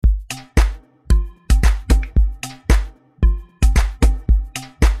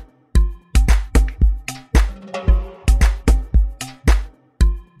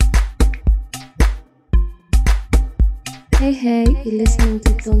Hey, hey, you're listening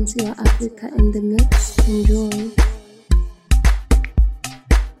to Don't Your Africa in the Mix. Enjoy.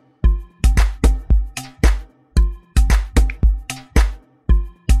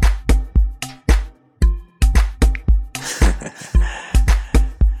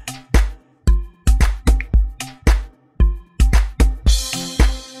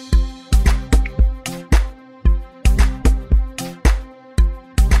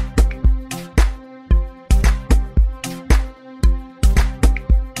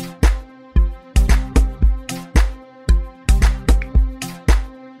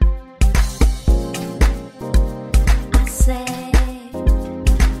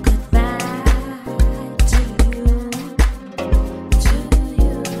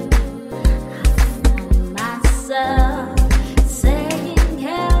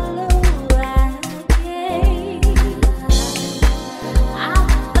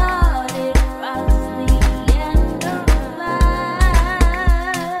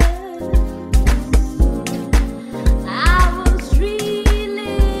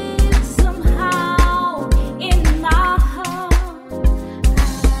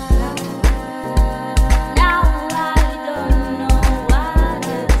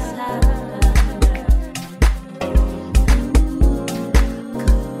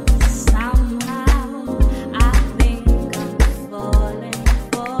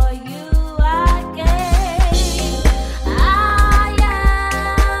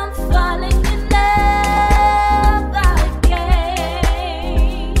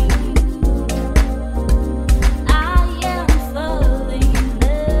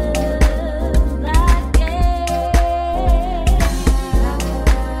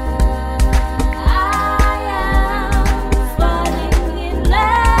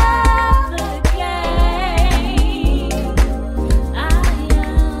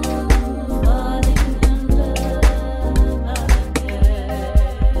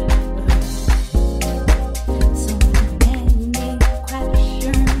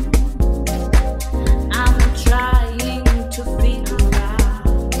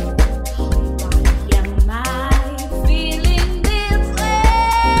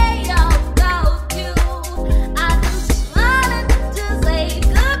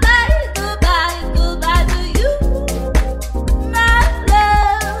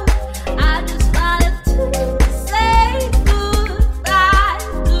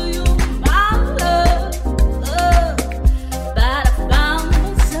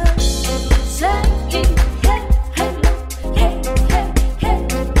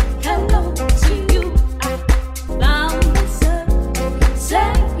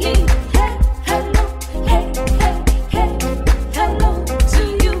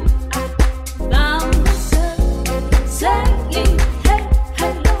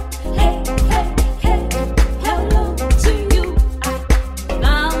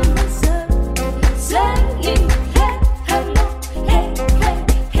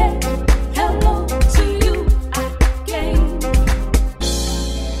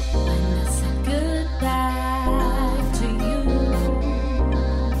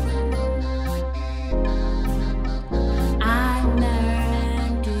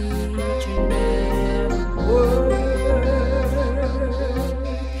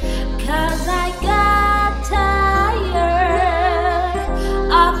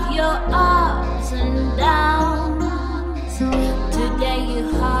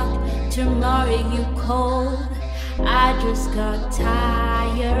 Tomorrow you cold. I just got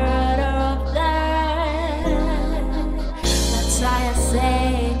tired of that. That's why I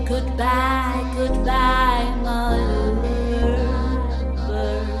say goodbye, goodbye, my lover.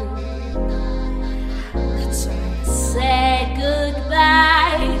 That's why I say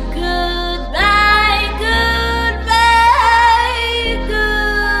goodbye, goodbye, goodbye,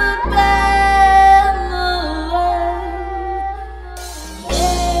 goodbye, my love.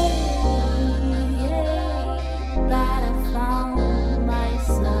 But I found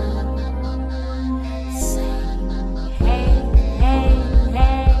myself saying, hey, hey, hey,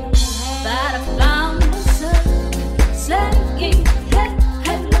 hey. But I found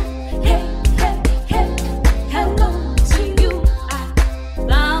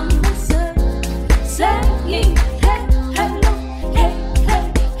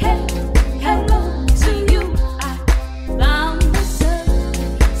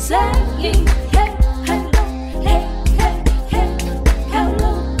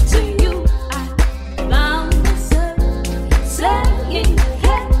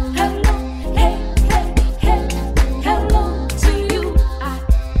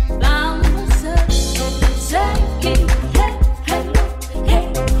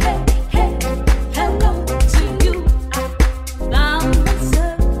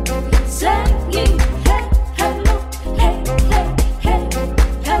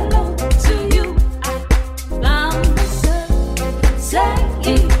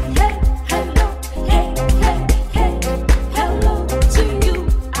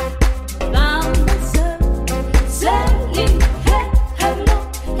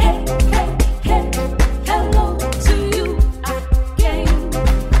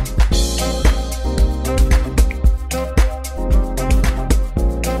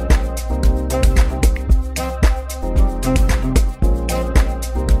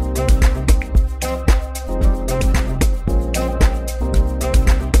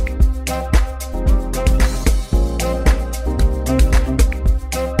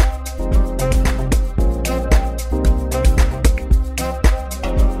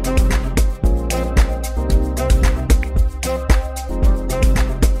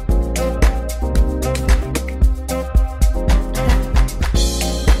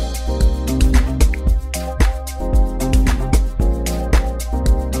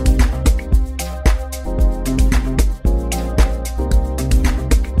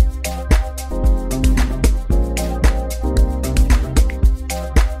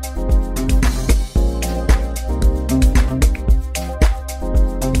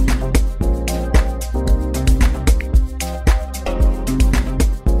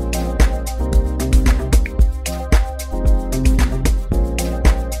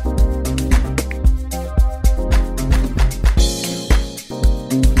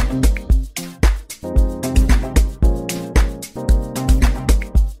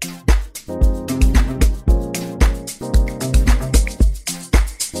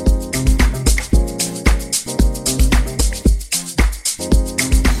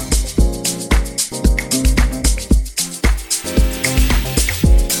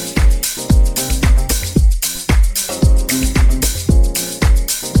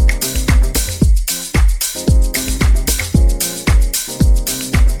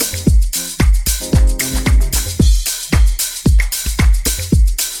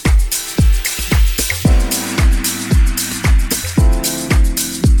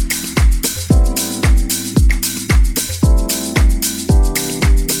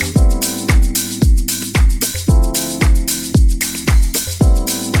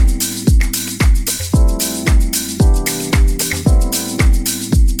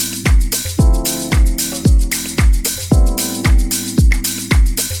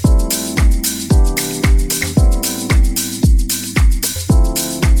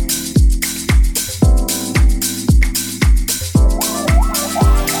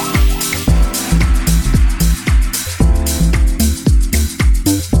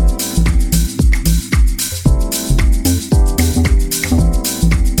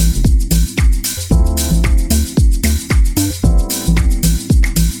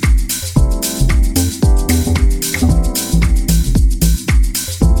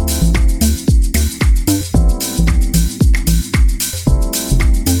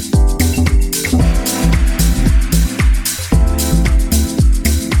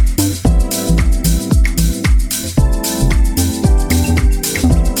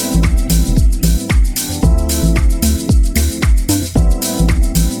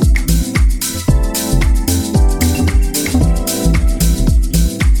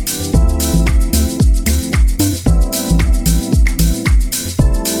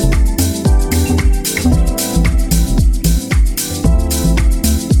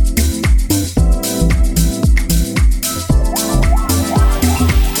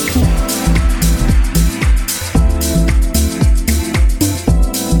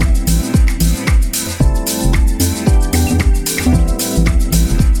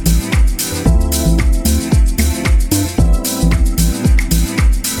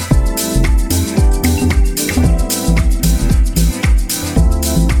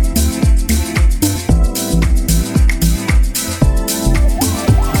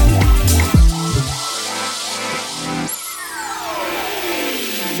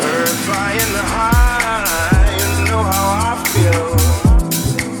Flying high, you know how I feel.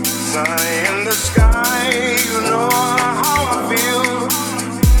 Sun in the sky, you know how I feel.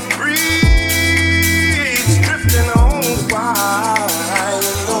 Breeze drifting on by,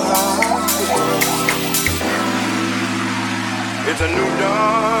 you know how I feel. It's a new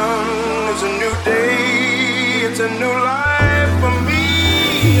dawn, it's a new day, it's a new life for me.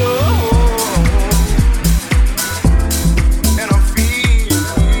 Oh.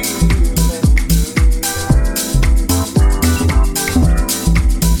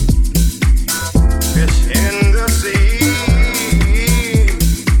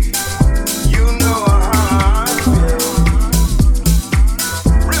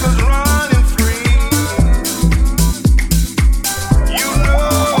 You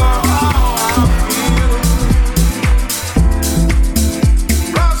know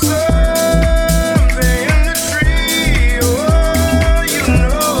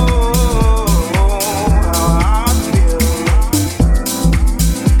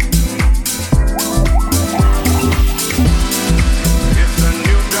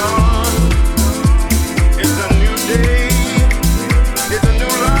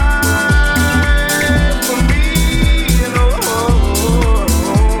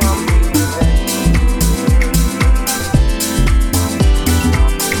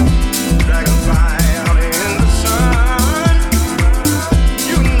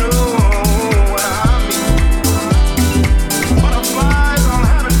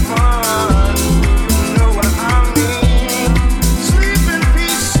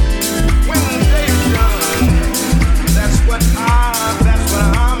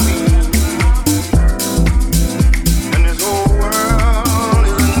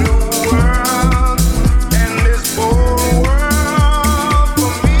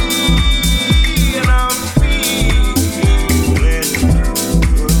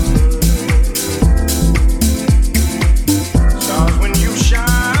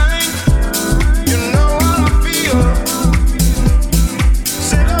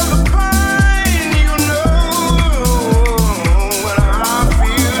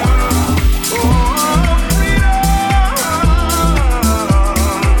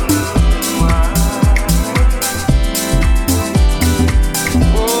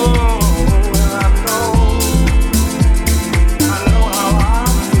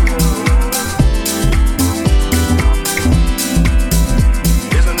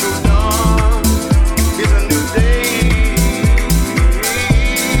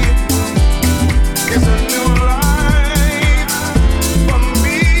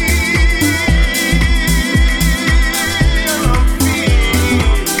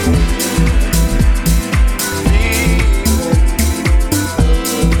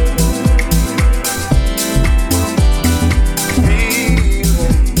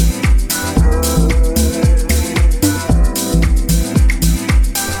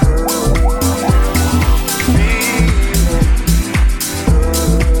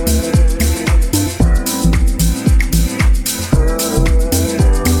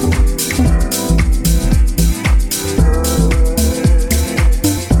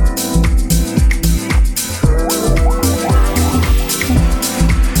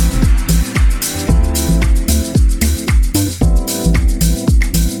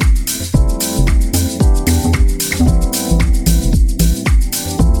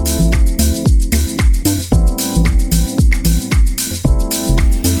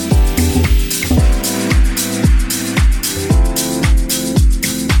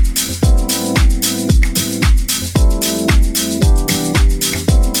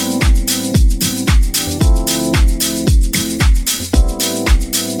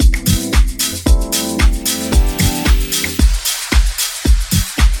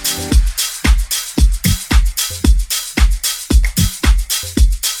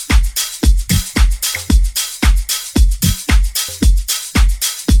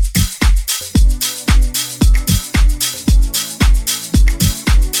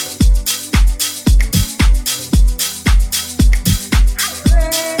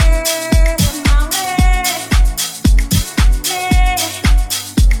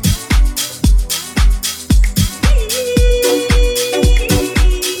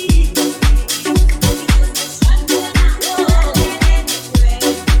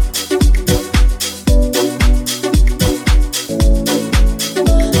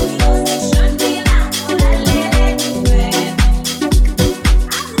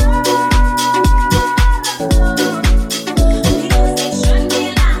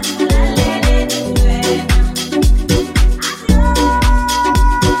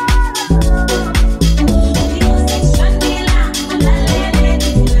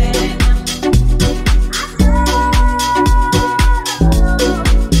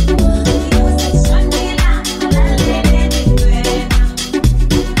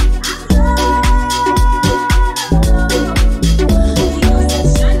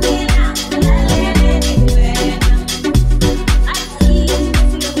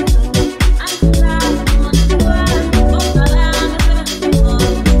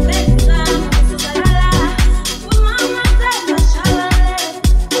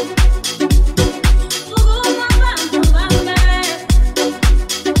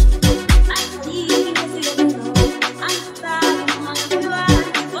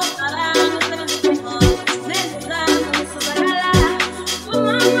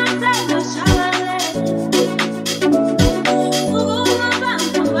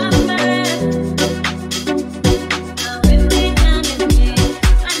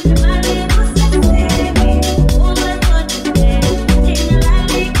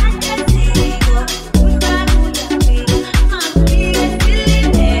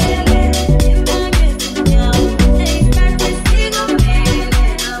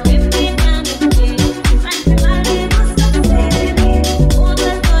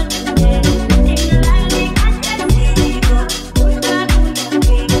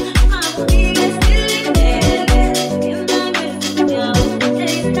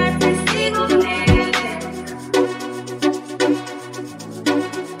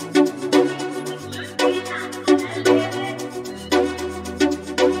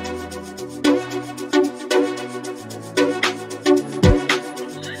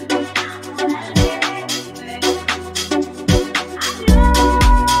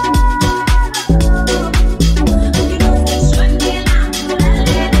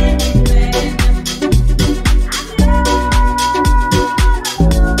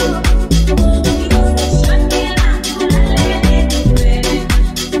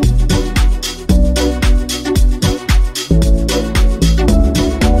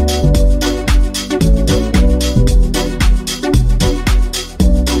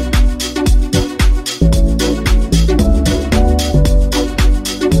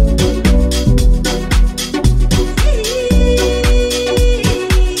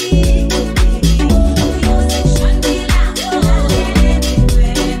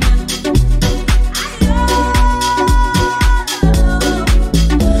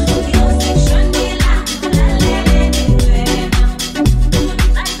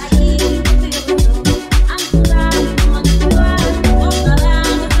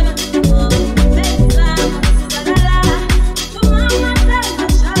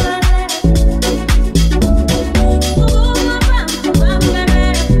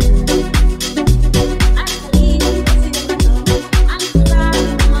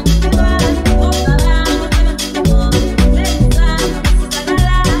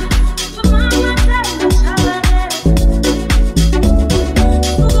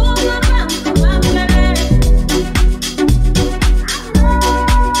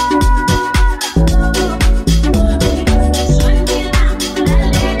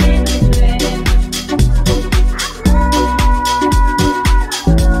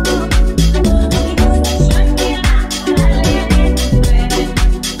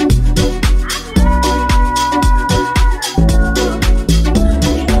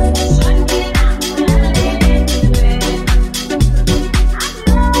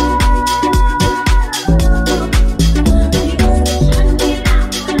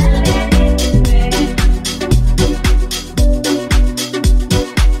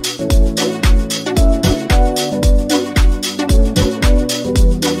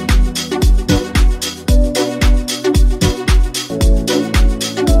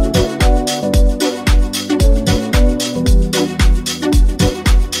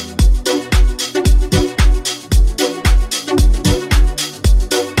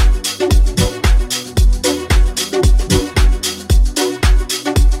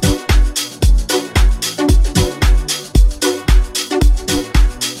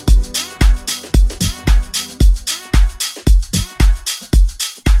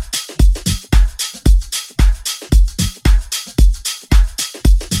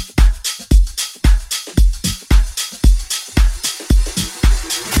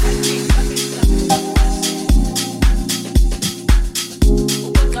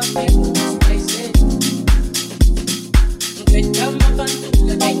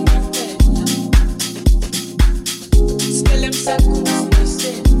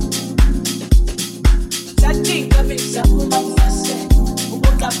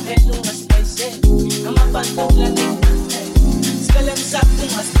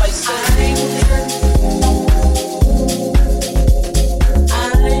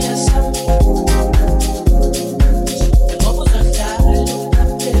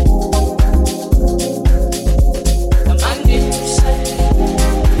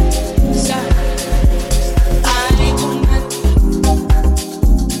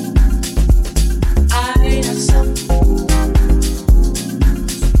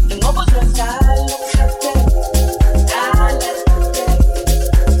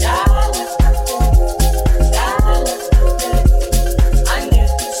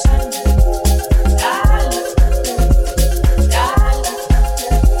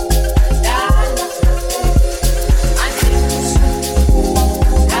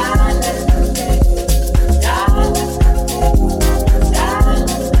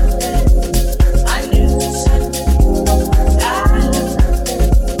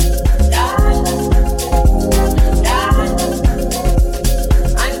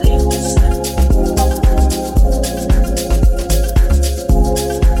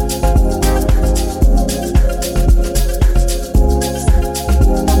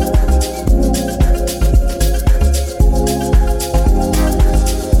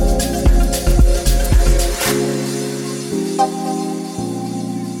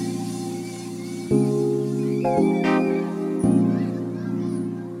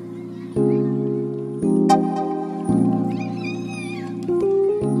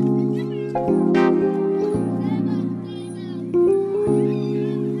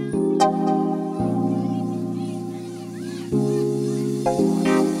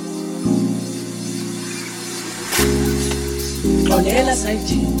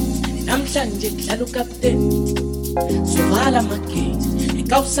sayijini namhlanje kudlala ukapteni sovala amagate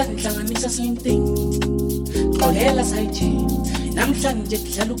ikawusangihlanganisa same thing xolela sayijini namhlanje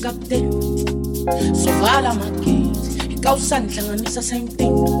kudlala ukapteni sovala amagate ikawusangihlanganisa same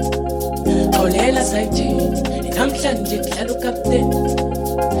thing xolela sayijini namhlanje kudlala ukapteni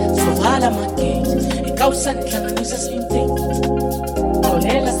sovala amagate ikawusangihlanganisa same thing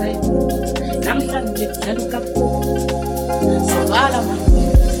xolela sayijini namhlanje kudlala ukapteni sovala amagate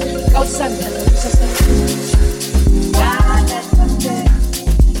ikawusangihlanganisa same thing.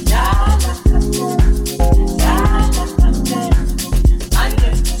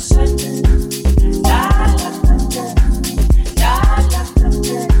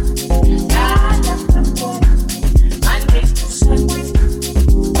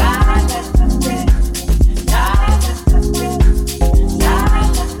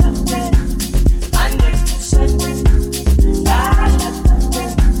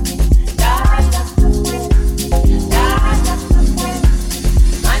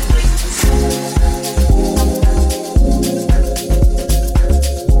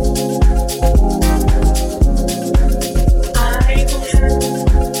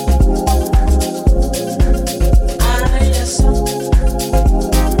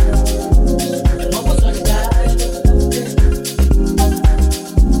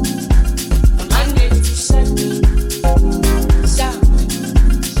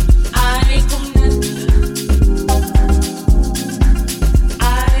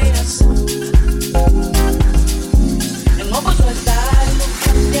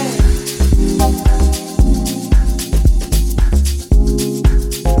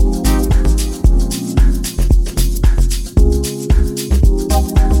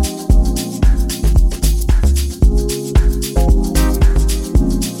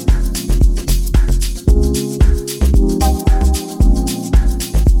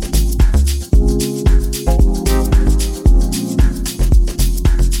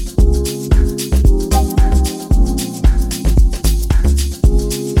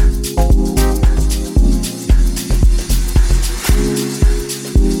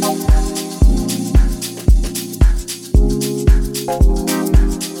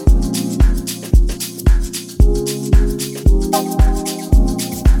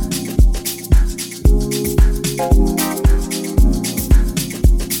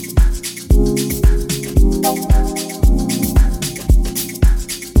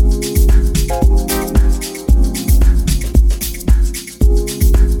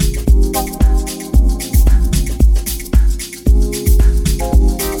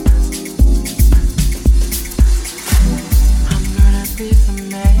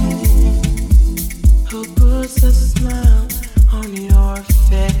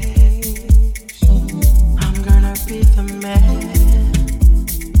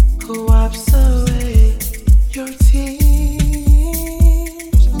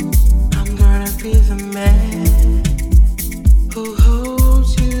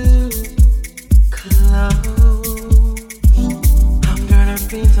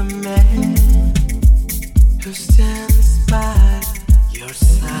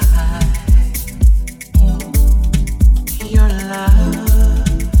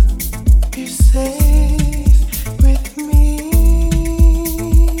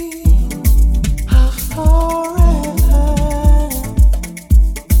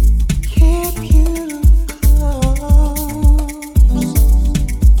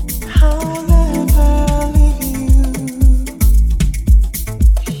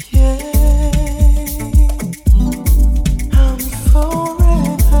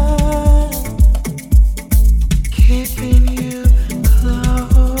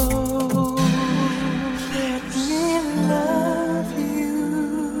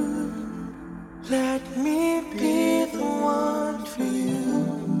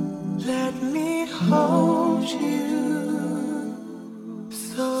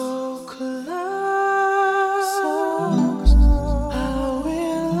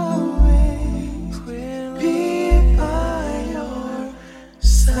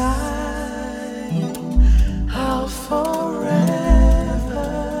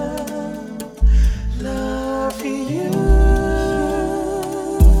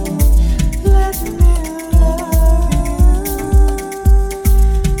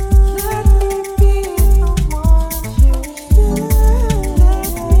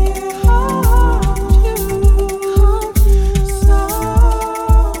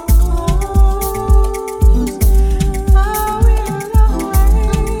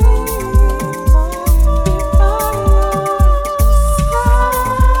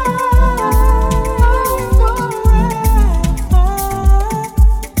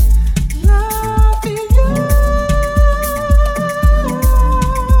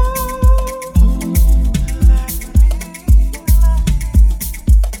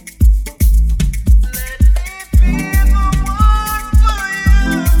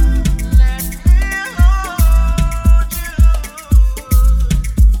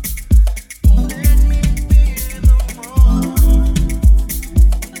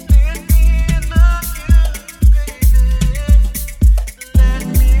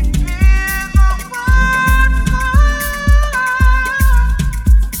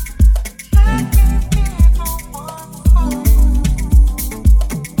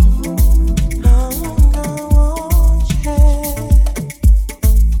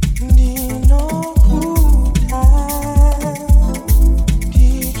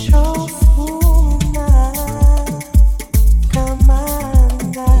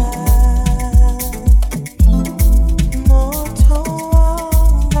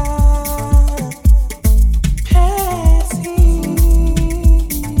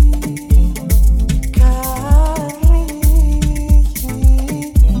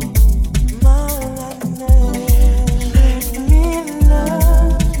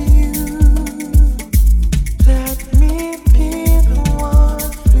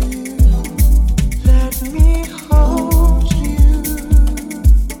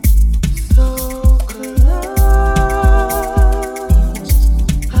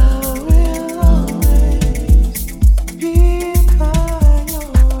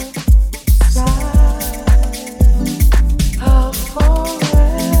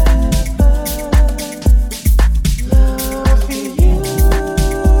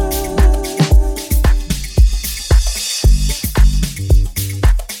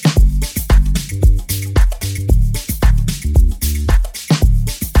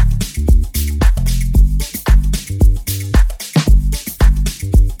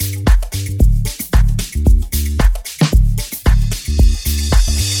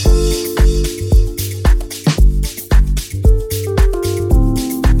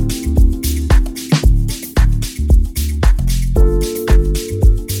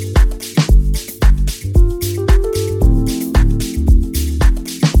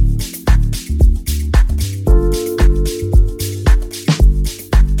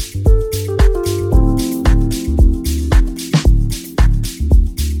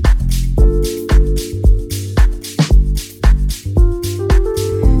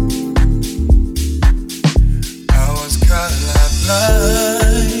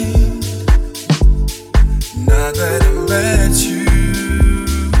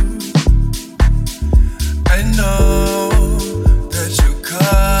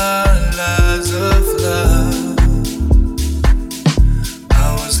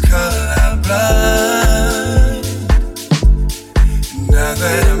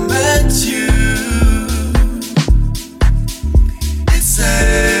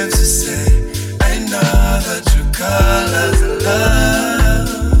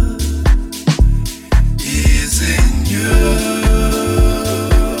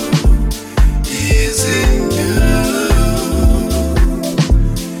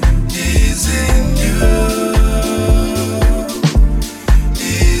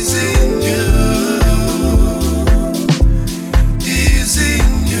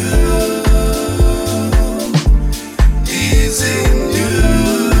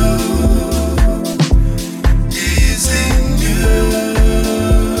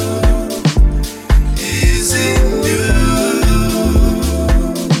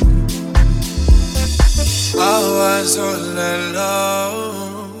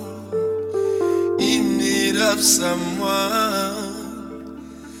 of someone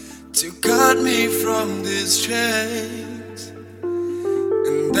to cut me from these chains.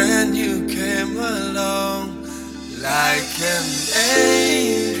 And then you came along like an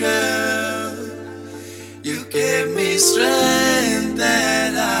angel. You gave me strength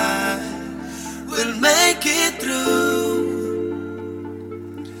that I will make it through.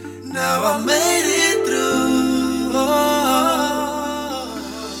 Now I made it through.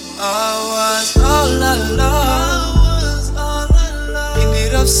 I was all alone, in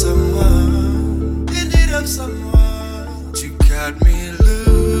need of someone, to cut me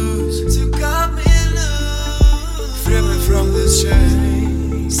loose, free me from this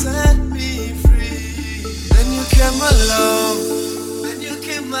chain, set me free. Then you came along,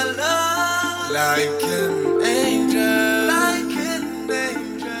 like an angel,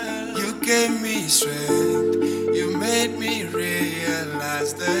 You gave me strength, you made me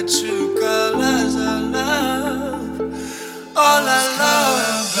realize the true colors of love. All I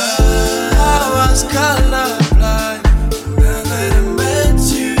love, I was colorblind. Now that I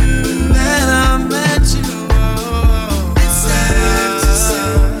met you, oh, it's safe to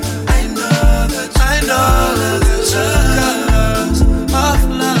say, I know the true colors of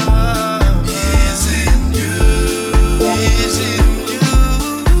love is in you, is in you,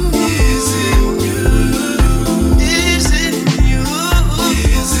 is in you, is in you,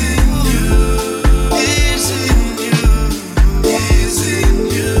 is in you, is in you, is in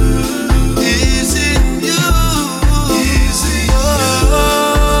you, is in you, is in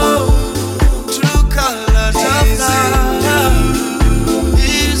you. True colors of love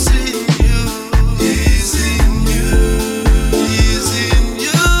is in you, is in you, is in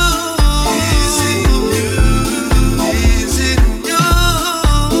you, is in you, is in you.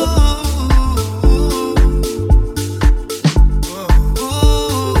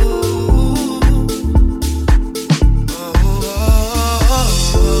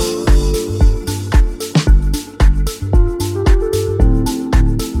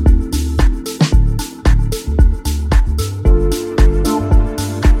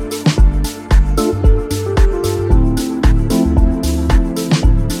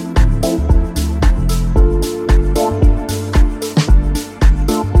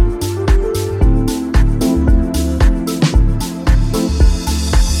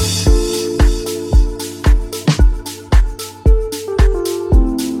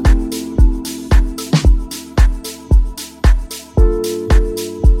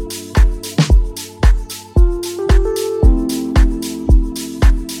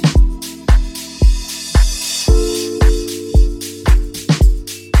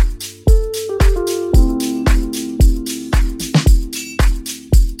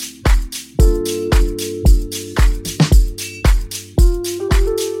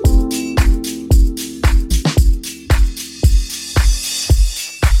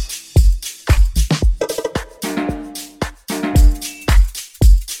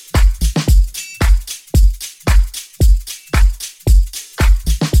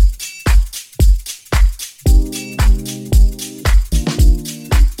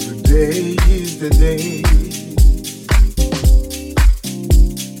 Today is the day.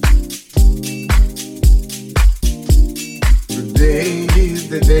 Today is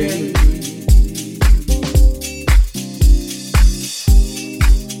the day.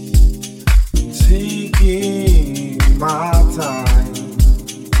 Taking my time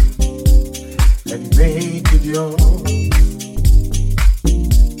and make it yours.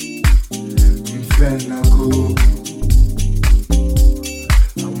 Then I go.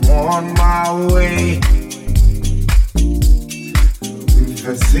 On my way,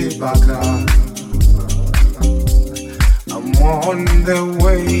 I'm on the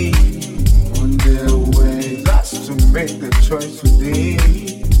way, just to make the choice today.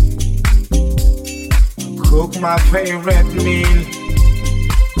 Cook my favorite meal,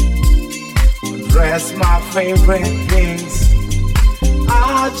 dress my favorite things.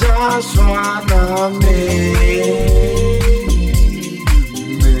 I just wanna make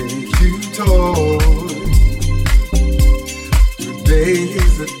you told. Today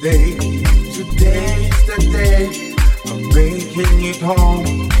is the day. Today is the day. I'm making it home.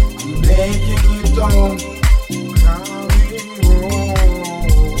 I'm making it home. Coming home.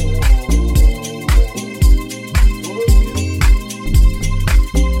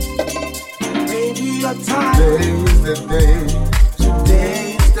 Maybe you're tired. Today is the day. Today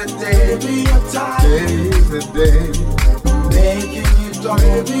is the day. Maybe you're tired. Today is the day. Making it home.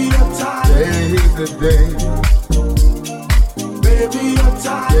 Baby, you're tired. Today is the day. Baby, you're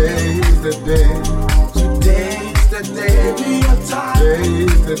tired. Today is the day. Today is the day. Baby, you're tired. Today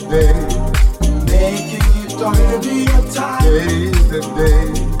is the day. Making it Today's the day.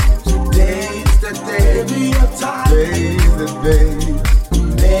 Today's the day. Today's the day.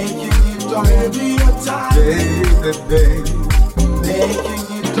 Making you dark. Today's the day. Making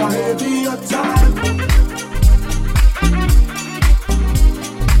you dark.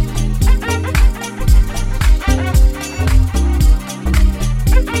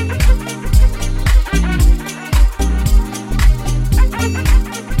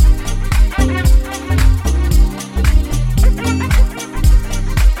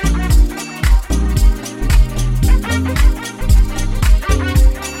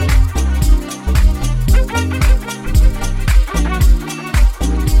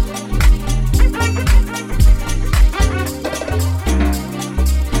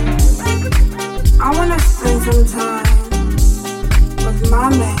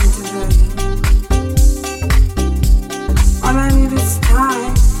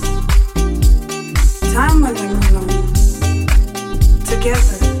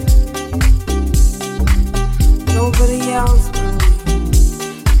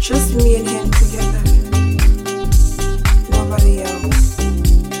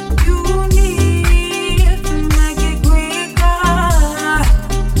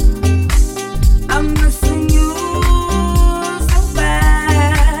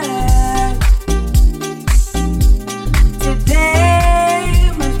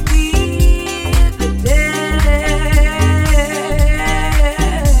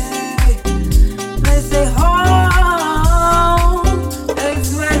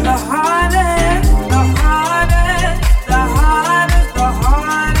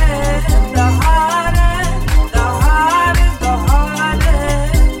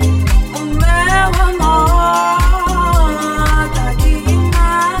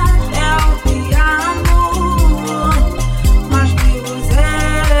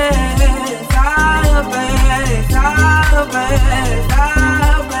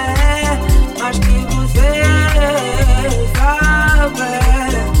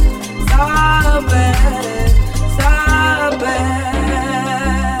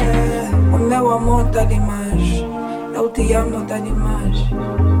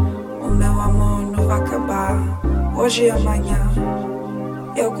 Hoje e amanhã,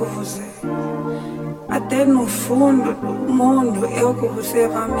 eu com você. Até no fundo do mundo, eu com você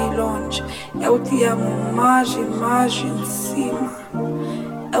vai me longe. Eu te amo mais e mais em cima.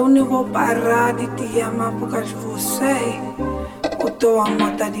 Eu não vou parar de te amar por causa de você. O teu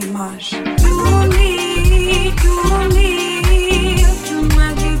amor tá demais. You need to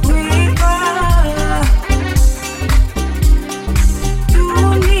make it quicker.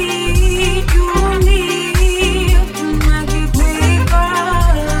 You need to make it quicker.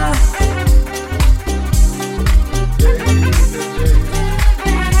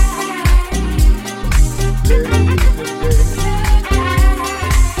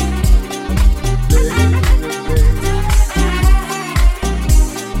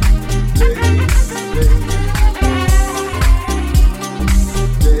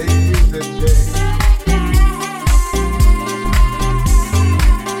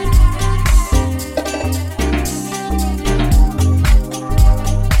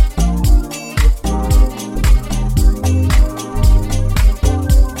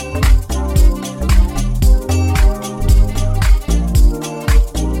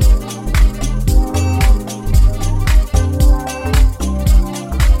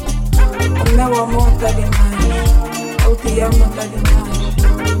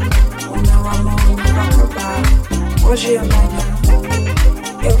 Hoje e amanhã,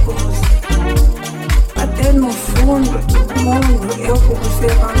 eu com você. Até no fundo do mundo, eu com você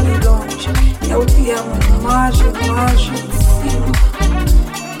vai me longe. Eu te amo mais e mais em cima.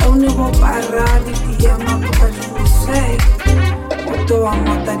 Eu não vou parar de te amar por causa de você. O teu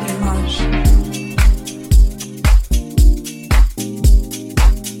amor tá demais.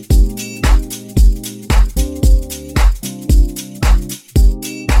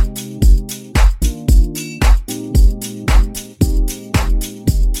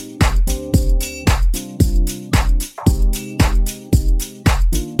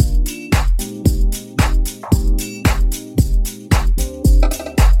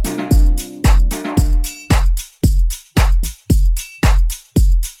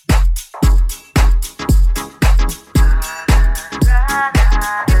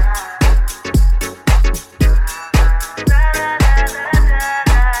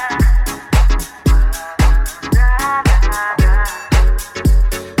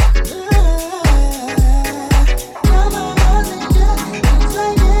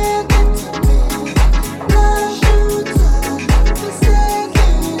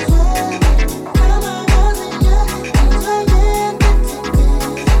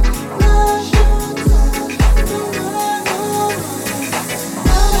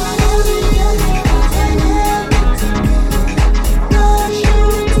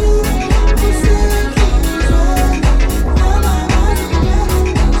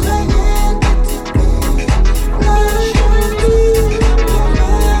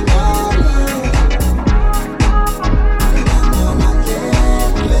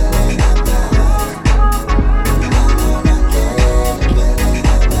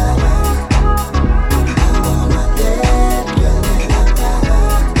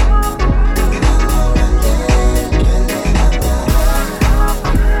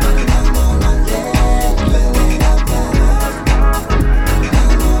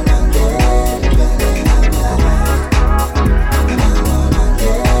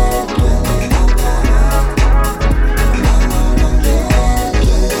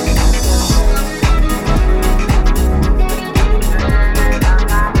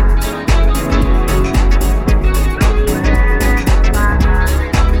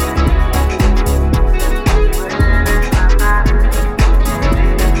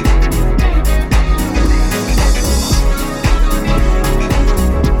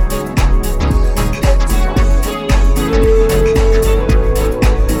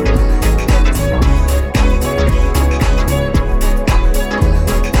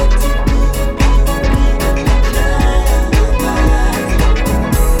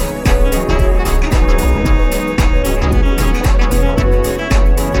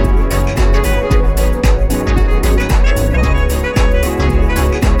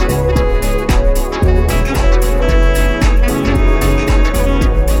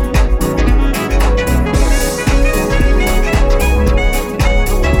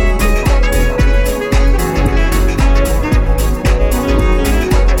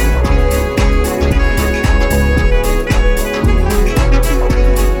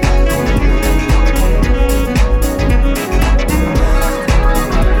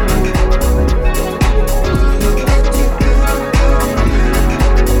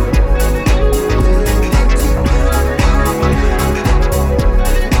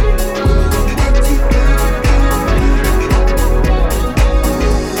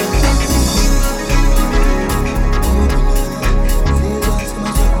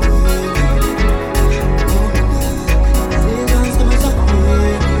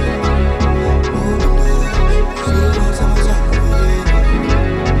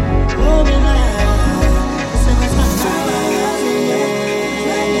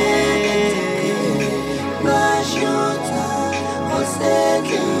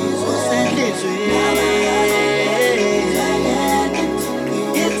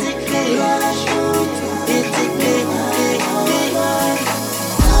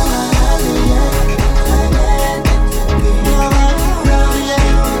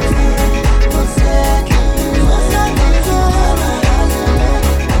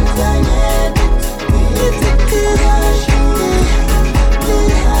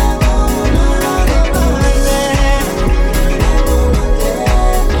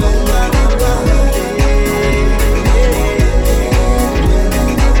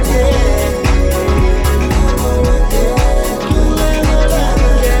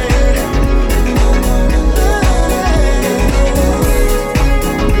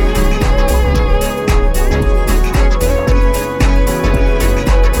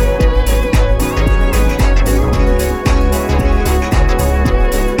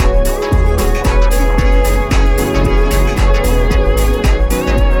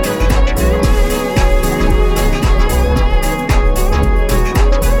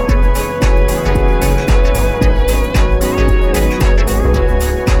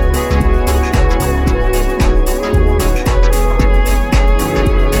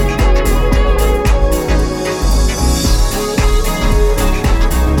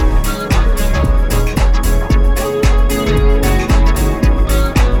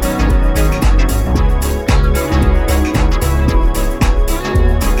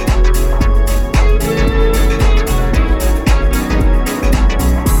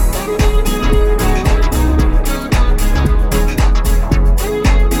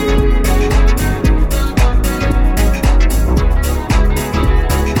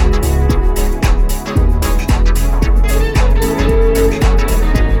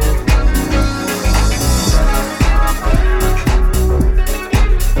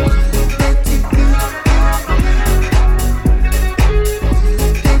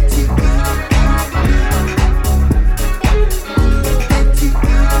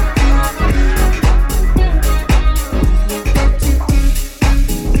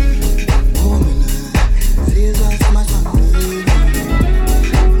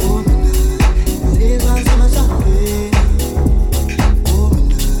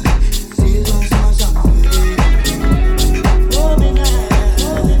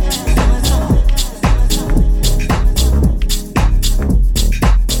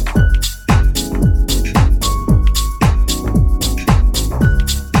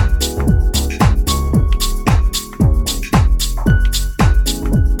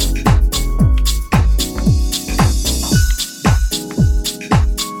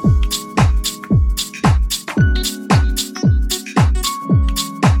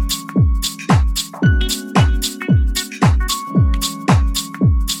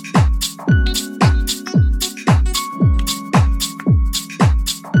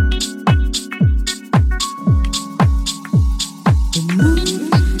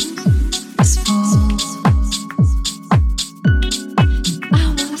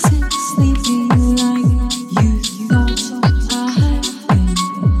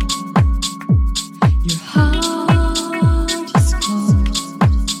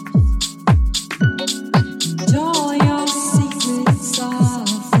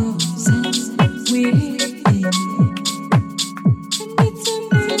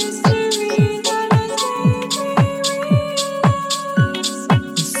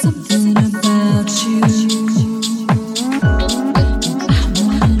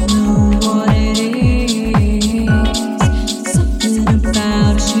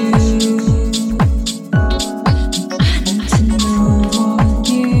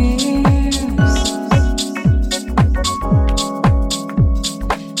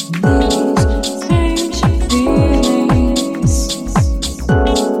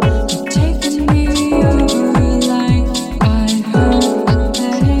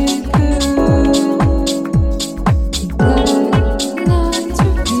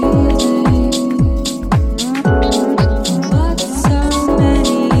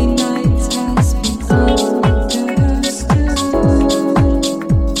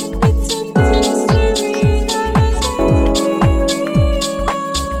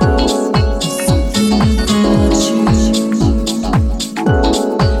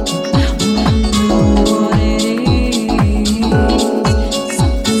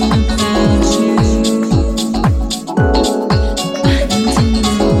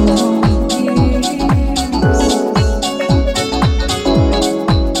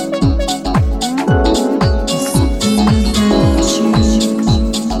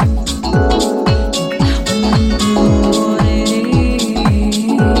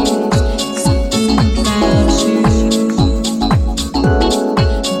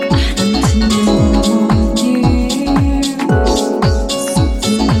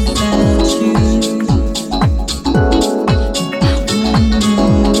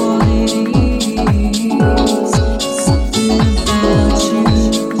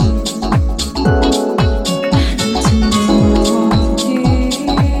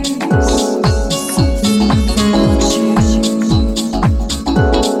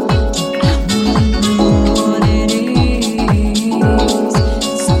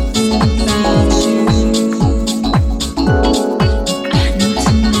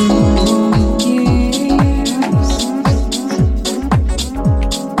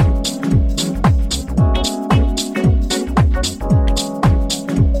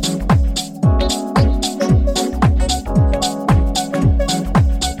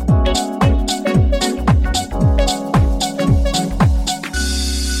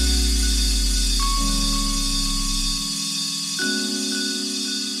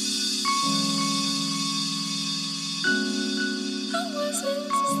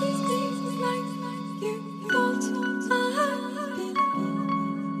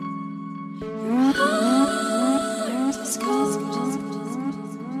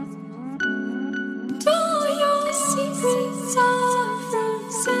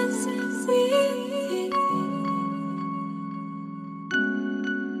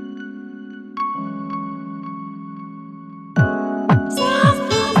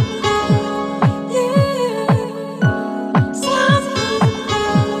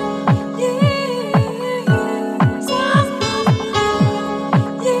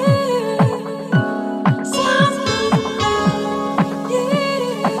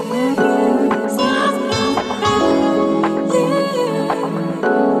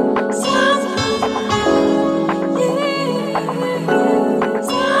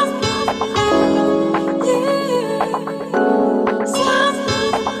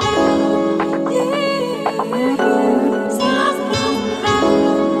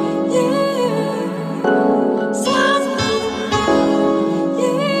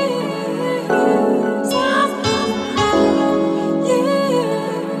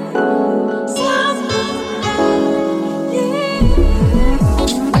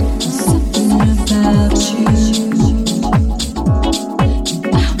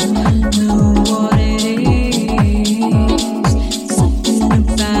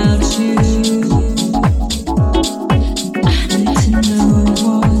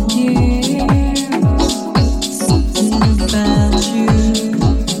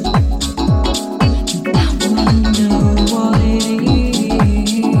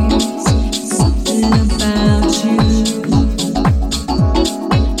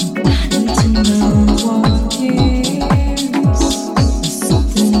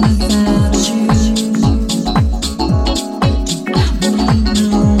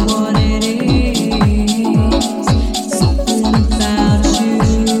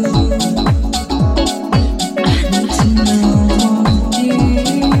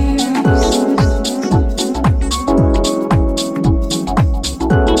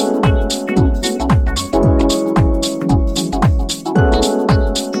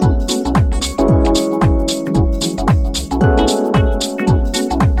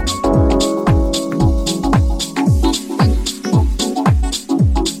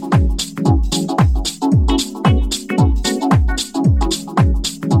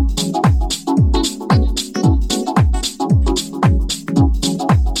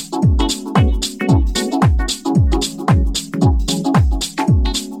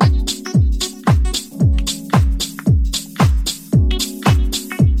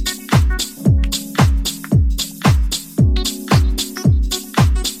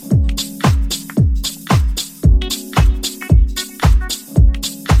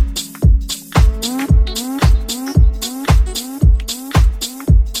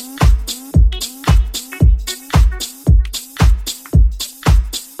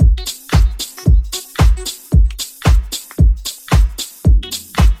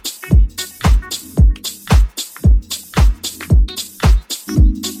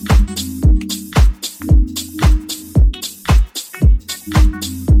 I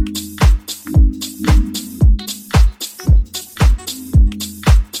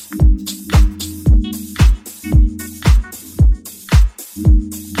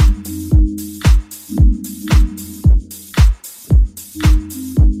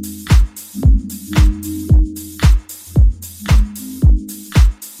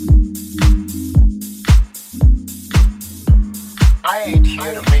ain't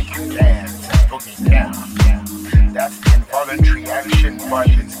here to make you dance and boogie down. That's the involuntary action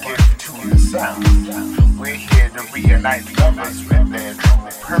bodies give to the sound. We're here to reunite lovers with their true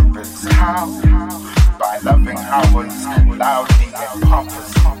purpose. How? By loving ours loudly and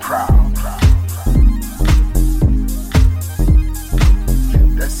pompous and proud.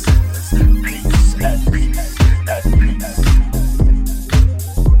 This is peace at peace at peace.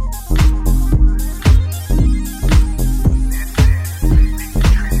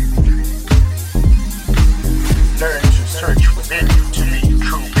 Learn to search within to lead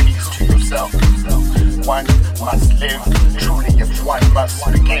true peace to yourself. One must live truly if one must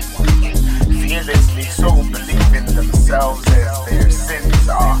begin. Fearlessly so believe in themselves as their sins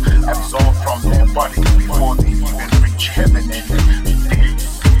are absolved from their body before they even reach heaven in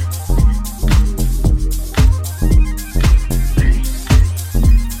peace.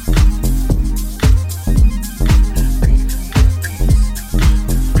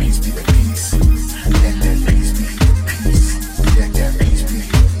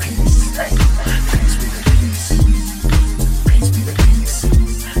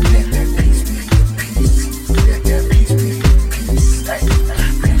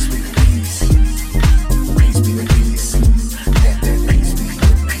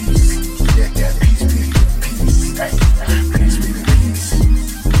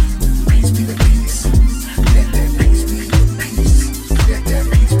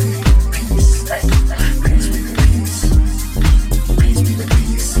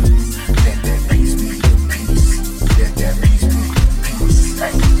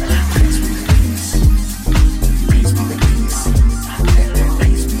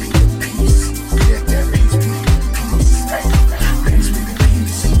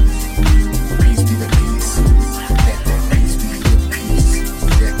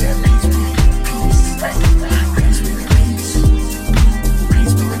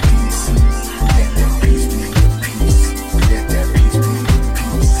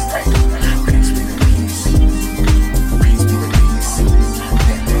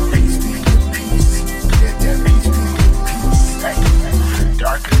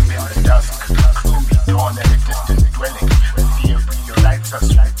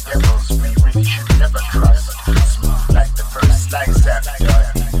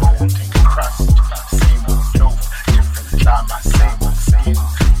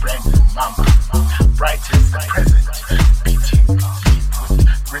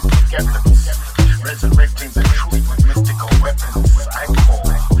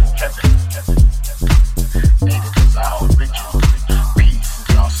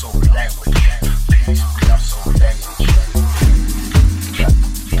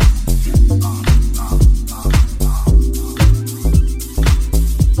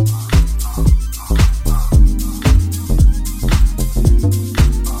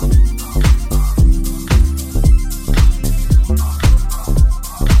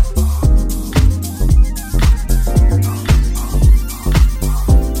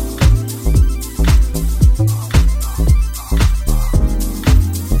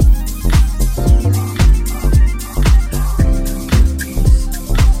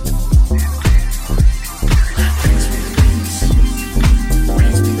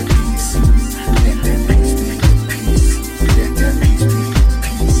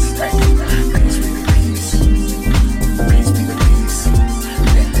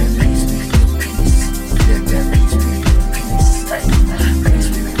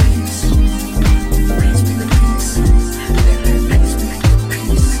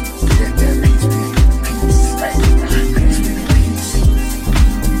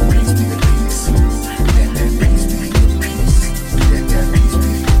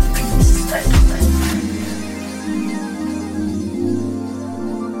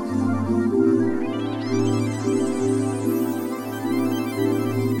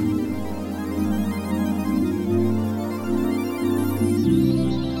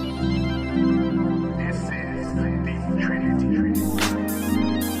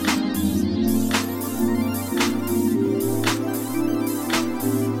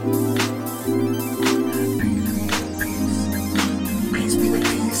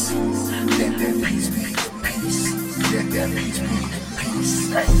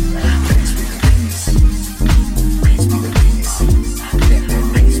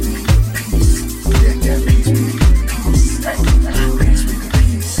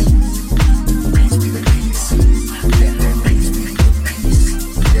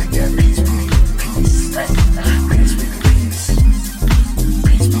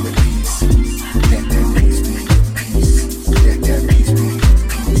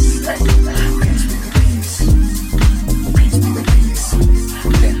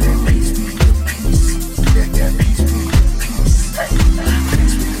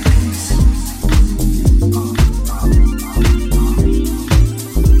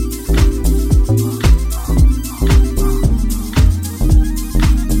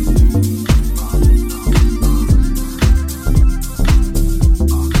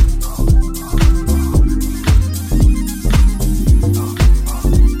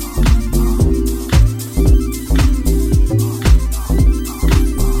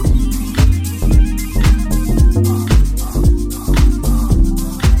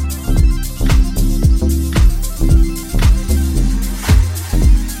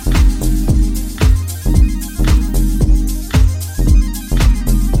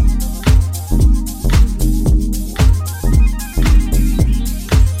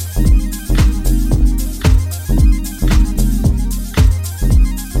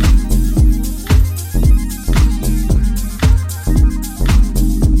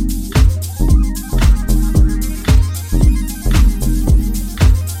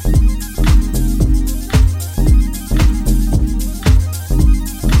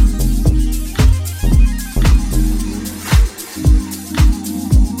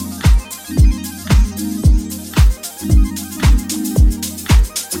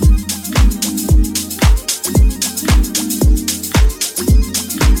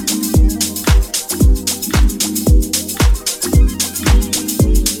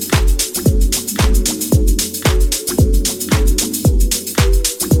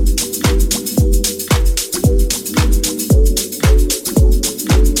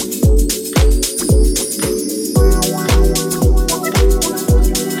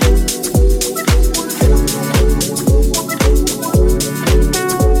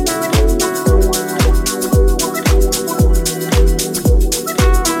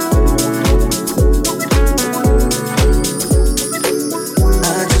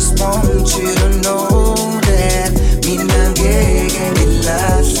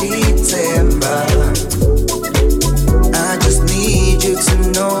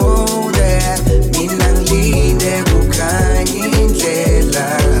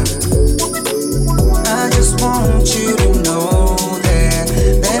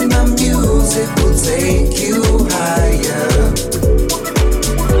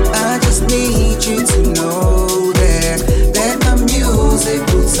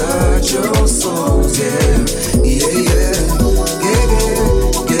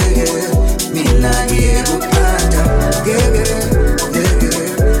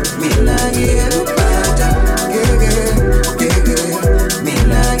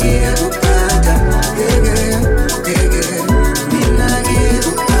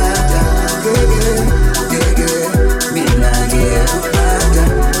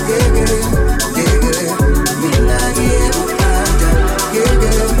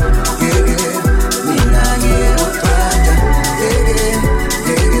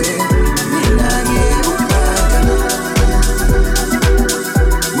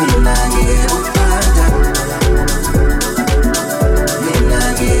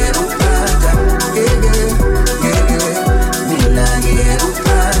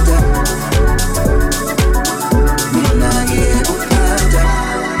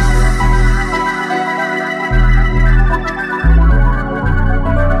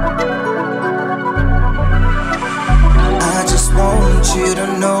 want you to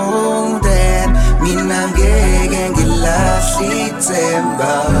know that mina ngeke ngilahli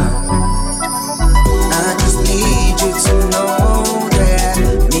ithemba. I just need you to know that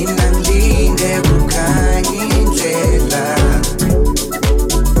mina ngilinde kukhanya indlela.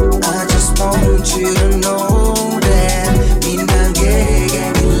 I just want you to know that mina ngeke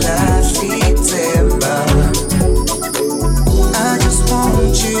ngilahli ithemba. I just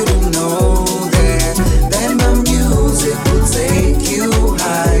want you to know that my music will take you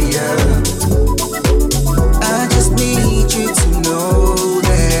higher. I just need you to know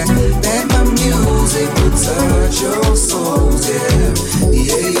that my music will touch your soul, yeah,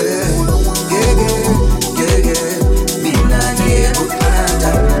 yeah, yeah, yeah, yeah, yeah, yeah. Mina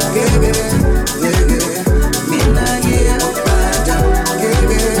ngiyakupata, yeah, yeah, yeah, yeah. Mina ngiyakupata, yeah,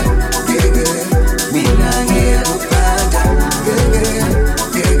 yeah, yeah, yeah. Mina ngiyakupata, yeah, yeah,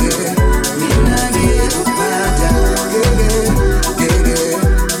 yeah, yeah. Mina ngiyakupata, yeah, yeah, yeah, yeah.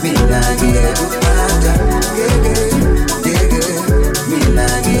 Mina ngiyakupata, yeah, yeah, yeah, yeah. Mina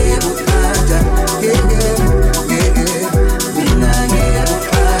ngiyakupata, yeah, yeah, yeah, yeah. Mina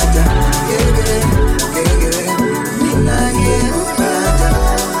ngiyakupata, yeah, yeah, yeah, yeah. Mina ngiyakupata,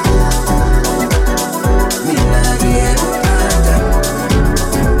 mina ngiyakupata,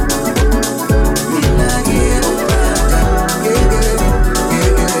 mina ngiyakupata, yeah, yeah,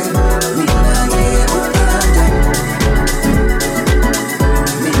 yeah, yeah. Mina ngiyakupata,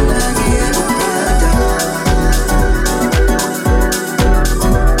 mina ngiyakupata.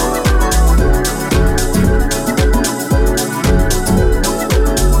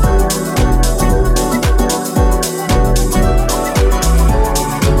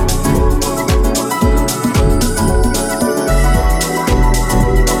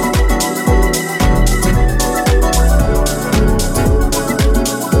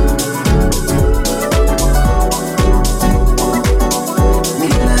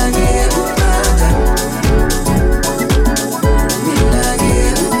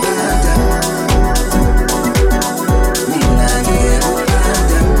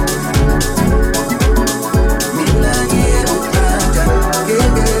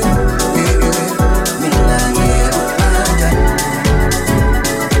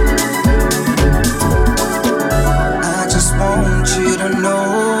 I just want you to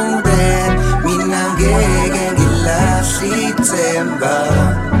know that mina ngeke ngilahli ithemba.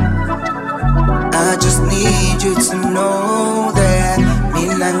 I just need you to know that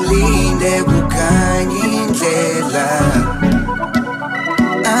mina ngilinde kukhanya indlela.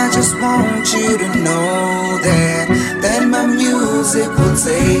 I just want you to know that my music will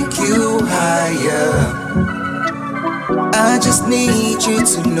take you higher. I just need you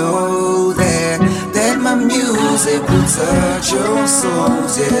to know that my music will touch your soul,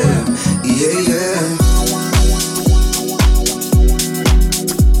 yeah, yeah, yeah.